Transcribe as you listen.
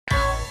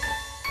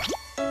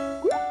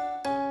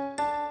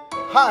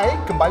Hai,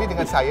 kembali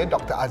dengan saya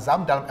Dr.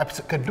 Azam dalam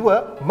episod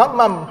kedua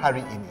Mammam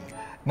hari ini.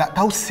 Nak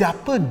tahu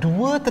siapa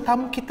dua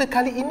tetamu kita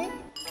kali ini?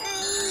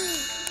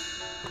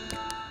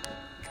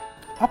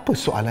 Apa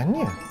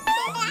soalannya?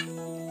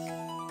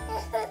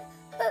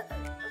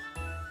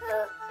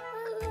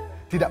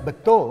 Tidak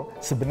betul.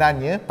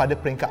 Sebenarnya pada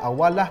peringkat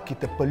awal lah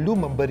kita perlu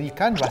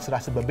memberikan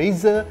rasa-rasa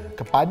berbeza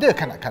kepada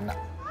kanak-kanak.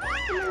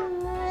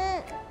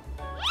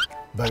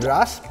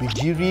 Beras,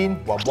 bijirin,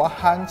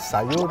 buah-buahan,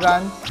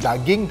 sayuran,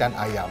 daging dan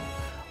ayam.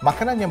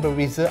 Makanan yang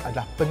berbeza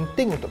adalah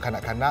penting untuk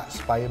kanak-kanak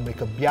supaya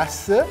mereka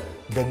biasa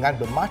dengan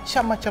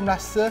bermacam-macam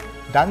rasa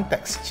dan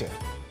tekstur.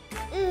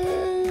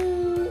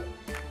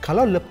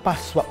 Kalau lepas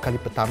suap kali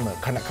pertama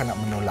kanak-kanak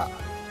menolak,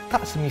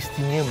 tak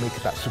semestinya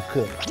mereka tak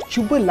suka.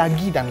 Cuba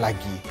lagi dan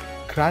lagi.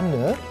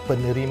 Kerana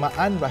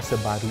penerimaan rasa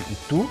baru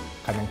itu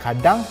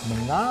kadang-kadang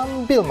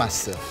mengambil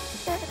masa.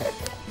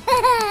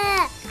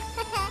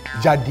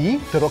 Jadi,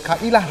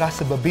 terokailah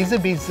rasa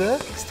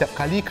berbeza-beza setiap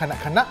kali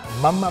kanak-kanak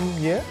mammam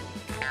ya.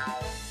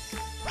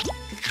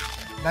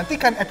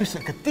 Nantikan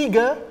episod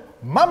ketiga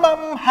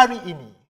Mammam hari ini.